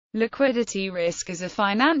Liquidity risk is a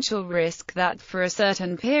financial risk that for a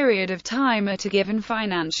certain period of time a given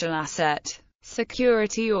financial asset,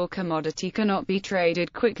 security or commodity cannot be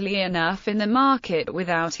traded quickly enough in the market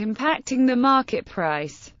without impacting the market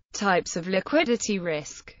price. Types of liquidity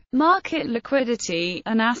risk. Market liquidity.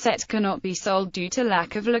 An asset cannot be sold due to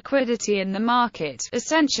lack of liquidity in the market,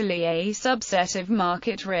 essentially a subset of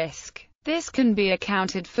market risk. This can be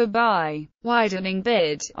accounted for by widening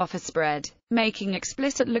bid-offer spread, making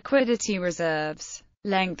explicit liquidity reserves,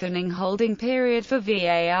 lengthening holding period for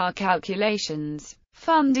VAR calculations,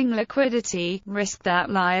 funding liquidity, risk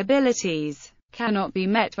that liabilities cannot be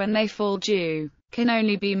met when they fall due, can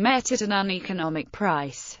only be met at an uneconomic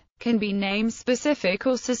price, can be name-specific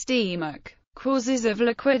or systemic. Causes of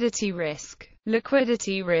liquidity risk.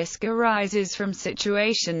 Liquidity risk arises from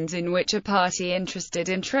situations in which a party interested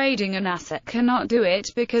in trading an asset cannot do it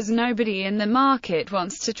because nobody in the market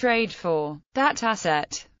wants to trade for that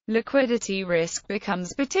asset. Liquidity risk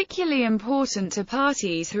becomes particularly important to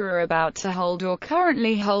parties who are about to hold or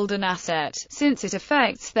currently hold an asset, since it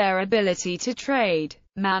affects their ability to trade.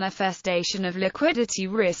 Manifestation of liquidity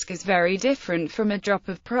risk is very different from a drop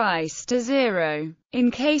of price to zero.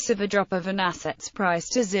 In case of a drop of an asset's price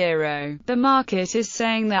to zero, the market is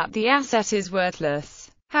saying that the asset is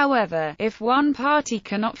worthless. However, if one party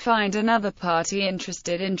cannot find another party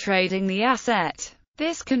interested in trading the asset,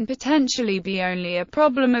 this can potentially be only a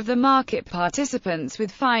problem of the market participants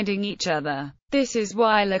with finding each other. This is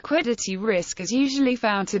why liquidity risk is usually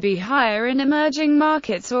found to be higher in emerging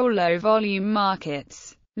markets or low-volume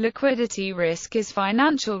markets. Liquidity risk is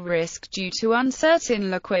financial risk due to uncertain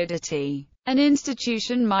liquidity. An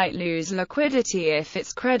institution might lose liquidity if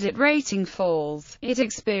its credit rating falls, it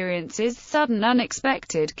experiences sudden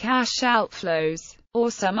unexpected cash outflows, or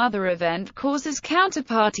some other event causes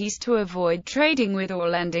counterparties to avoid trading with or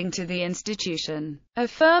lending to the institution. A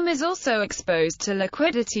firm is also exposed to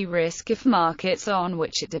liquidity risk if markets on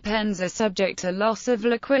which it depends are subject to loss of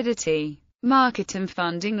liquidity. Market and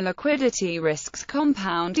funding liquidity risks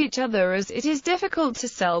compound each other, as it is difficult to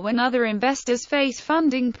sell when other investors face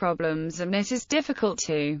funding problems and it is difficult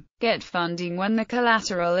to get funding when the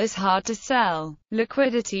collateral is hard to sell.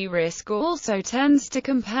 Liquidity risk also tends to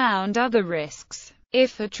compound other risks.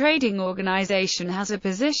 If a trading organization has a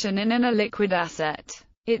position in an illiquid asset,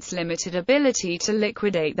 its limited ability to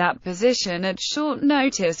liquidate that position at short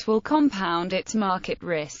notice will compound its market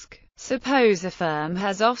risk. Suppose a firm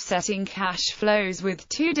has offsetting cash flows with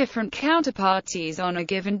two different counterparties on a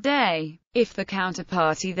given day. If the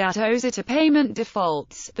counterparty that owes it a payment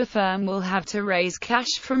defaults, the firm will have to raise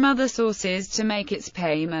cash from other sources to make its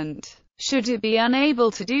payment. Should it be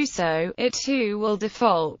unable to do so, it too will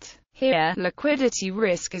default. Here, liquidity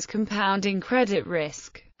risk is compounding credit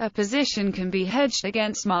risk. A position can be hedged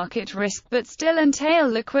against market risk but still entail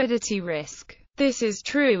liquidity risk. This is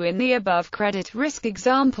true in the above credit risk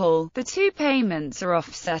example. The two payments are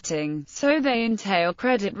offsetting, so they entail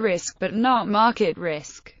credit risk but not market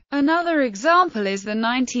risk. Another example is the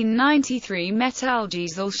 1993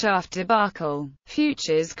 Metallgesellschaft debacle.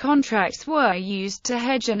 Futures contracts were used to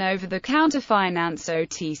hedge an over-the-counter finance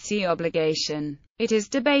OTC obligation. It is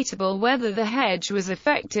debatable whether the hedge was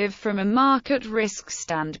effective from a market risk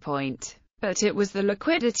standpoint, but it was the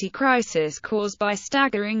liquidity crisis caused by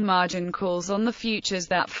staggering margin calls on the futures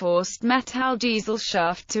that forced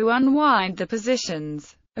Metallgesellschaft to unwind the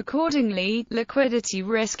positions. Accordingly, liquidity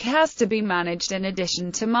risk has to be managed in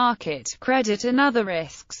addition to market, credit and other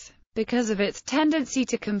risks. Because of its tendency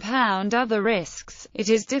to compound other risks, it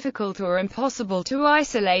is difficult or impossible to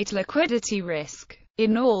isolate liquidity risk.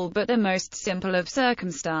 In all but the most simple of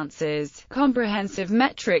circumstances, comprehensive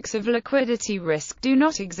metrics of liquidity risk do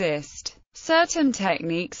not exist. Certain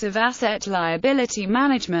techniques of asset liability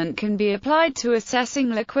management can be applied to assessing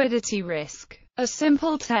liquidity risk. A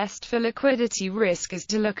simple test for liquidity risk is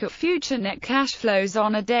to look at future net cash flows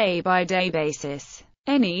on a day-by-day basis.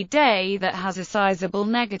 Any day that has a sizable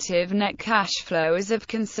negative net cash flow is of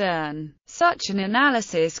concern. Such an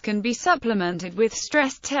analysis can be supplemented with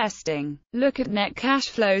stress testing. Look at net cash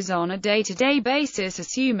flows on a day-to-day basis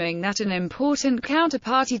assuming that an important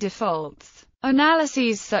counterparty defaults.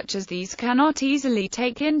 Analyses such as these cannot easily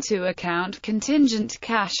take into account contingent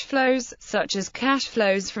cash flows, such as cash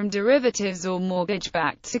flows from derivatives or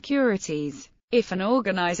mortgage-backed securities. If an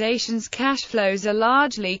organization's cash flows are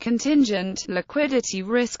largely contingent, liquidity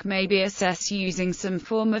risk may be assessed using some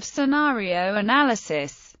form of scenario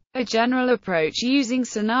analysis. A general approach using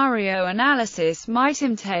scenario analysis might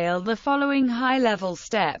entail the following high-level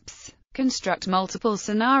steps. Construct multiple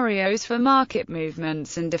scenarios for market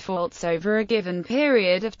movements and defaults over a given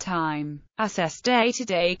period of time. Assess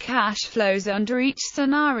day-to-day cash flows under each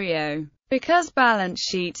scenario. Because balance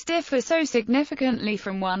sheets differ so significantly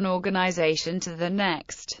from one organization to the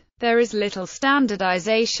next, there is little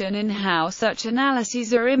standardization in how such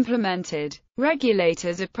analyses are implemented.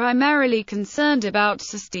 Regulators are primarily concerned about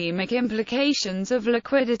systemic implications of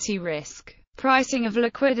liquidity risk. Pricing of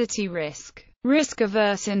liquidity risk.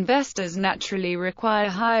 Risk-averse investors naturally require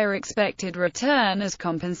higher expected return as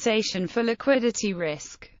compensation for liquidity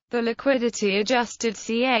risk. The liquidity-adjusted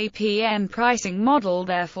CAPM pricing model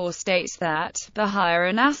therefore states that, the higher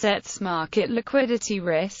an asset's market liquidity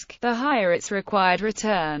risk, the higher its required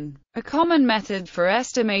return. A common method for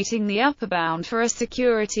estimating the upper bound for a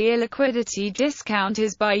security illiquidity discount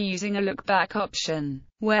is by using a look-back option,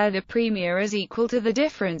 where the premium is equal to the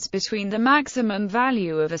difference between the maximum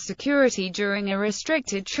value of a security during a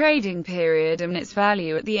restricted trading period and its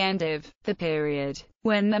value at the end of the period.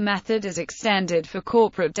 When the method is extended for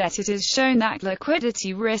corporate debt, it is shown that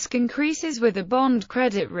liquidity risk increases with a bond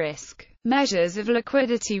credit risk. Measures of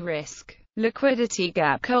liquidity risk. Liquidity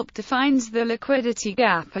gap. CULP defines the liquidity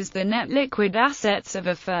gap as the net liquid assets of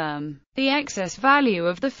a firm, the excess value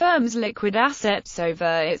of the firm's liquid assets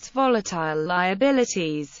over its volatile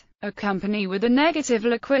liabilities. A company with a negative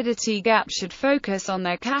liquidity gap should focus on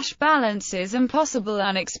their cash balances and possible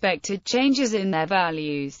unexpected changes in their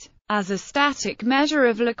values. As a static measure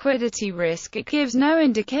of liquidity risk, it gives no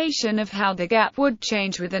indication of how the gap would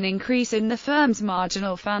change with an increase in the firm's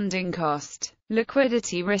marginal funding cost.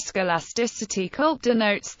 Liquidity risk elasticity. CULP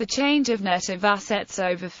denotes the change of net of assets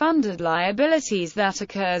over funded liabilities that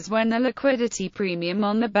occurs when the liquidity premium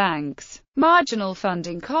on the bank's marginal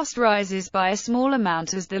funding cost rises by a small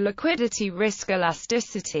amount as the liquidity risk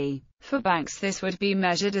elasticity. For banks, this would be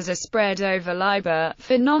measured as a spread over LIBOR.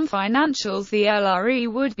 For non-financials, the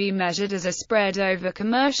LRE would be measured as a spread over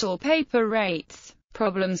commercial paper rates.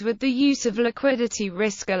 Problems with the use of liquidity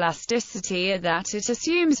risk elasticity are that it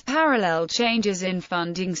assumes parallel changes in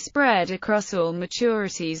funding spread across all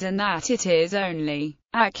maturities and that it is only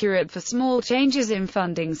accurate for small changes in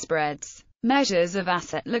funding spreads. Measures of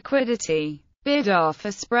asset liquidity.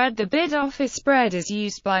 Bid-offer spread. The bid-offer spread is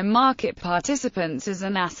used by market participants as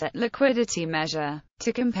an asset liquidity measure.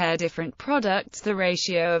 To compare different products, the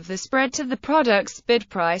ratio of the spread to the product's bid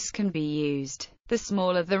price can be used. The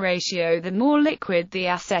smaller the ratio, the more liquid the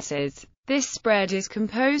asset is. This spread is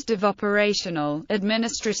composed of operational,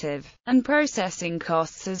 administrative, and processing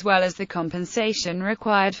costs as well as the compensation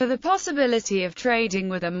required for the possibility of trading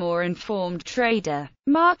with a more informed trader.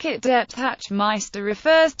 Market depth. Hatchmeister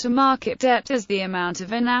refers to market depth as the amount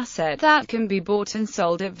of an asset that can be bought and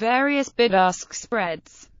sold at various bid-ask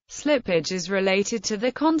spreads. Slippage is related to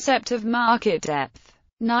the concept of market depth.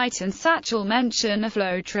 Knight and Satchel mention a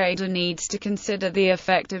flow trader needs to consider the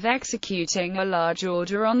effect of executing a large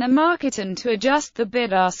order on the market and to adjust the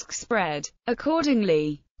bid-ask spread.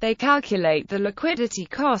 Accordingly, they calculate the liquidity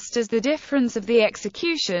cost as the difference of the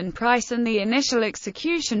execution price and the initial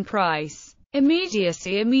execution price.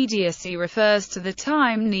 Immediacy. Immediacy refers to the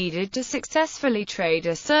time needed to successfully trade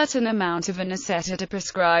a certain amount of an asset at a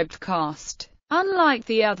prescribed cost. Unlike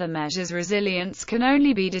the other measures, resilience can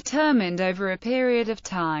only be determined over a period of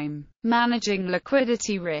time. Managing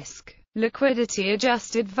liquidity risk.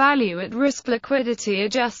 Liquidity-adjusted value at risk.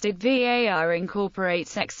 Liquidity-adjusted VAR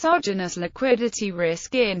incorporates exogenous liquidity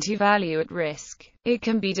risk into value at risk. It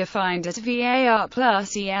can be defined as VAR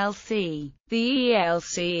plus ELC. The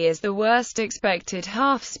ELC is the worst expected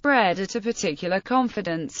half spread at a particular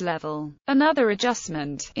confidence level. Another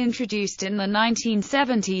adjustment, introduced in the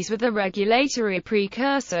 1970s with a regulatory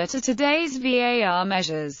precursor to today's VAR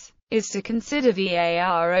measures, is to consider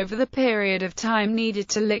VAR over the period of time needed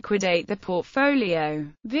to liquidate the portfolio.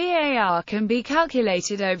 VAR can be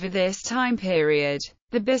calculated over this time period.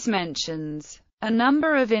 The BIS mentions a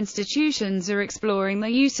number of institutions are exploring the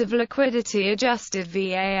use of liquidity-adjusted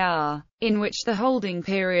VAR, in which the holding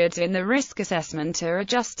periods in the risk assessment are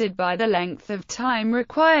adjusted by the length of time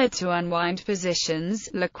required to unwind positions.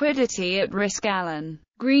 Liquidity at risk. Alan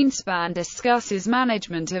Greenspan discusses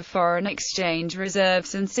management of foreign exchange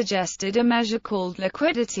reserves and suggested a measure called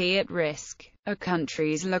liquidity at risk. A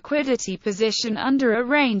country's liquidity position under a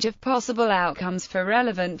range of possible outcomes for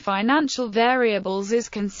relevant financial variables is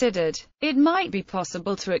considered. It might be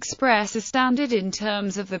possible to express a standard in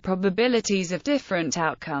terms of the probabilities of different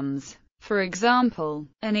outcomes. For example,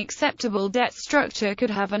 an acceptable debt structure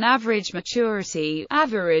could have an average maturity,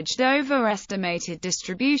 averaged over estimated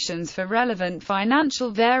distributions for relevant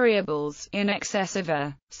financial variables, in excess of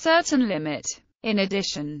a certain limit. In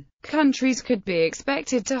addition, countries could be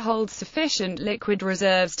expected to hold sufficient liquid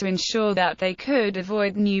reserves to ensure that they could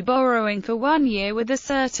avoid new borrowing for 1 year with a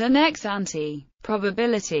certain ex-ante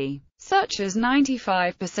probability, such as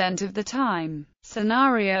 95% of the time.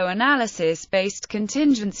 Scenario analysis-based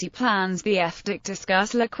contingency plans. The FDIC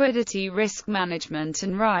discuss liquidity risk management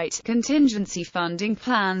and write, contingency funding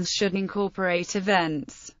plans should incorporate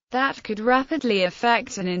events that could rapidly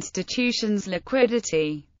affect an institution's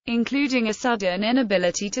liquidity, including a sudden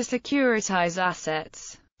inability to securitize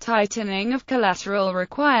assets, tightening of collateral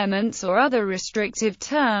requirements or other restrictive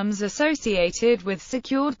terms associated with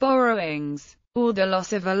secured borrowings, or the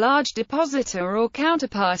loss of a large depositor or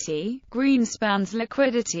counterparty. Greenspan's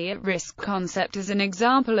liquidity at risk concept is an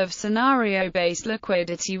example of scenario-based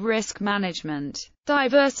liquidity risk management.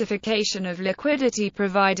 Diversification of liquidity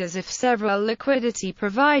providers. If several liquidity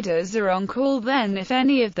providers are on call, then if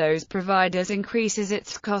any of those providers increases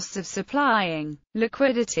its costs of supplying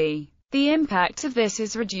liquidity, the impact of this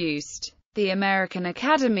is reduced. The American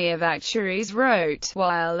Academy of Actuaries wrote,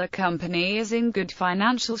 while a company is in good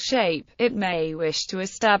financial shape, it may wish to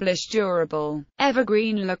establish durable,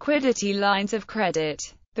 evergreen liquidity lines of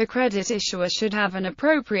credit. The credit issuer should have an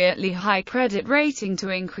appropriately high credit rating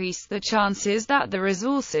to increase the chances that the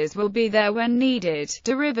resources will be there when needed.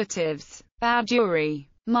 Derivatives. Baduri,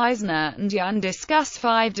 Meisner and Young discuss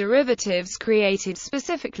 5 derivatives created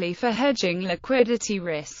specifically for hedging liquidity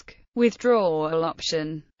risk. Withdrawal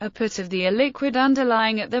option, a put of the illiquid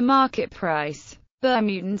underlying at the market price.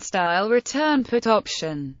 Bermudan-style return put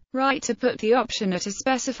option, right to put the option at a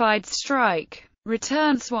specified strike.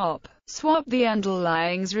 Return swap, swap the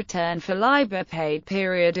underlying's return for LIBOR paid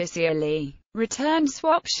periodically. Return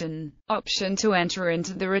swaption, option to enter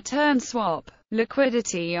into the return swap.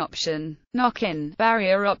 Liquidity option, knock-in,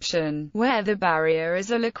 barrier option, where the barrier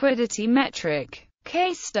is a liquidity metric.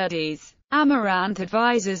 Case studies. Amaranth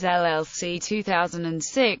Advisors LLC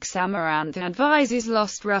 2006. Amaranth Advisors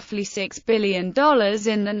lost roughly $6 billion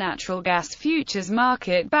in the natural gas futures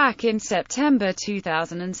market back in September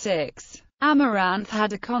 2006. Amaranth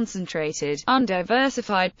had a concentrated,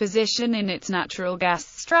 undiversified position in its natural gas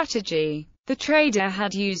strategy. The trader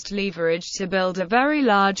had used leverage to build a very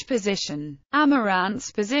large position.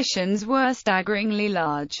 Amaranth's positions were staggeringly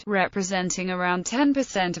large, representing around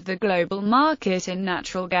 10% of the global market in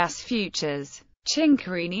natural gas futures.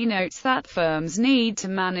 Cinquerini notes that firms need to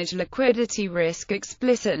manage liquidity risk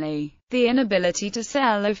explicitly. The inability to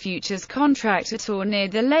sell a futures contract at or near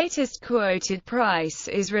the latest quoted price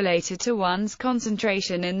is related to one's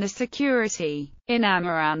concentration in the security. In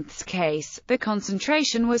Amaranth's case, the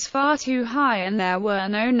concentration was far too high and there were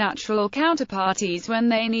no natural counterparties when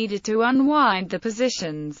they needed to unwind the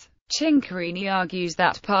positions. Cinquerini argues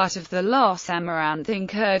that part of the loss Amaranth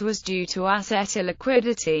incurred was due to asset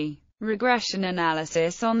illiquidity. Regression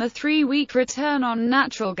analysis on the 3-week return on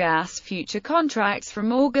natural gas future contracts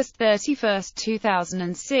from August 31,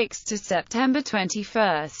 2006 to September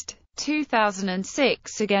 21,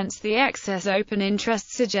 2006 against the excess open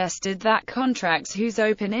interest suggested that contracts whose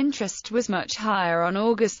open interest was much higher on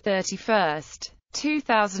August 31,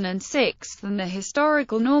 2006 than the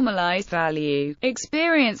historical normalized value,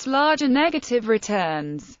 experienced larger negative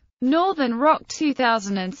returns. Northern Rock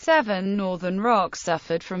 2007. Northern Rock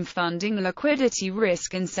suffered from funding liquidity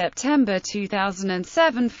risk in September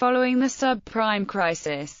 2007 following the subprime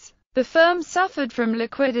crisis. The firm suffered from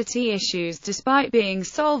liquidity issues despite being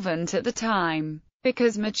solvent at the time,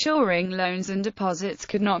 because maturing loans and deposits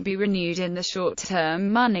could not be renewed in the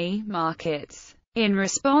short-term money markets. In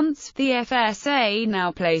response, the FSA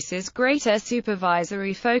now places greater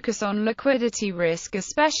supervisory focus on liquidity risk,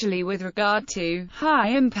 especially with regard to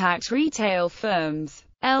high-impact retail firms.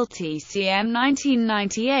 LTCM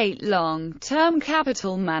 1998. Long-term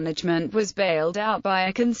capital management was bailed out by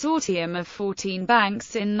a consortium of 14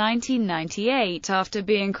 banks in 1998 after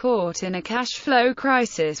being caught in a cash flow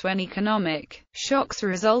crisis when economic shocks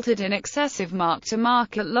resulted in excessive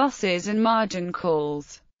mark-to-market losses and margin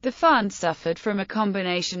calls. The fund suffered from a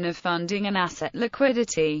combination of funding and asset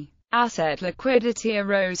liquidity. Asset liquidity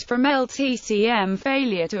arose from LTCM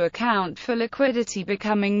failure to account for liquidity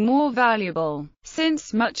becoming more valuable.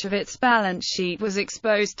 Since much of its balance sheet was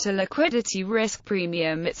exposed to liquidity risk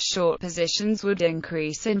premium, its short positions would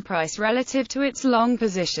increase in price relative to its long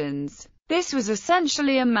positions. This was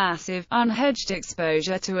essentially a massive, unhedged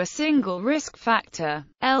exposure to a single risk factor.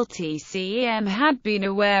 LTCM had been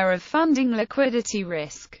aware of funding liquidity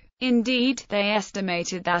risk. Indeed, they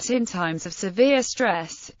estimated that in times of severe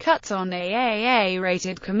stress, cuts on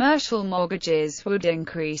AAA-rated commercial mortgages would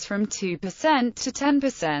increase from 2% to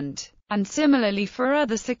 10%, and similarly for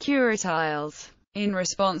other securitiles. In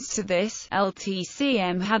response to this,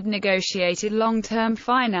 LTCM had negotiated long-term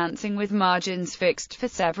financing with margins fixed for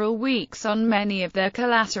several weeks on many of their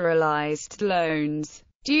collateralized loans.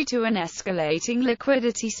 Due to an escalating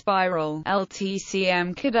liquidity spiral,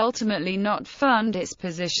 LTCM could ultimately not fund its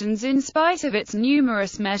positions in spite of its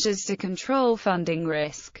numerous measures to control funding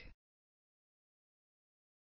risk.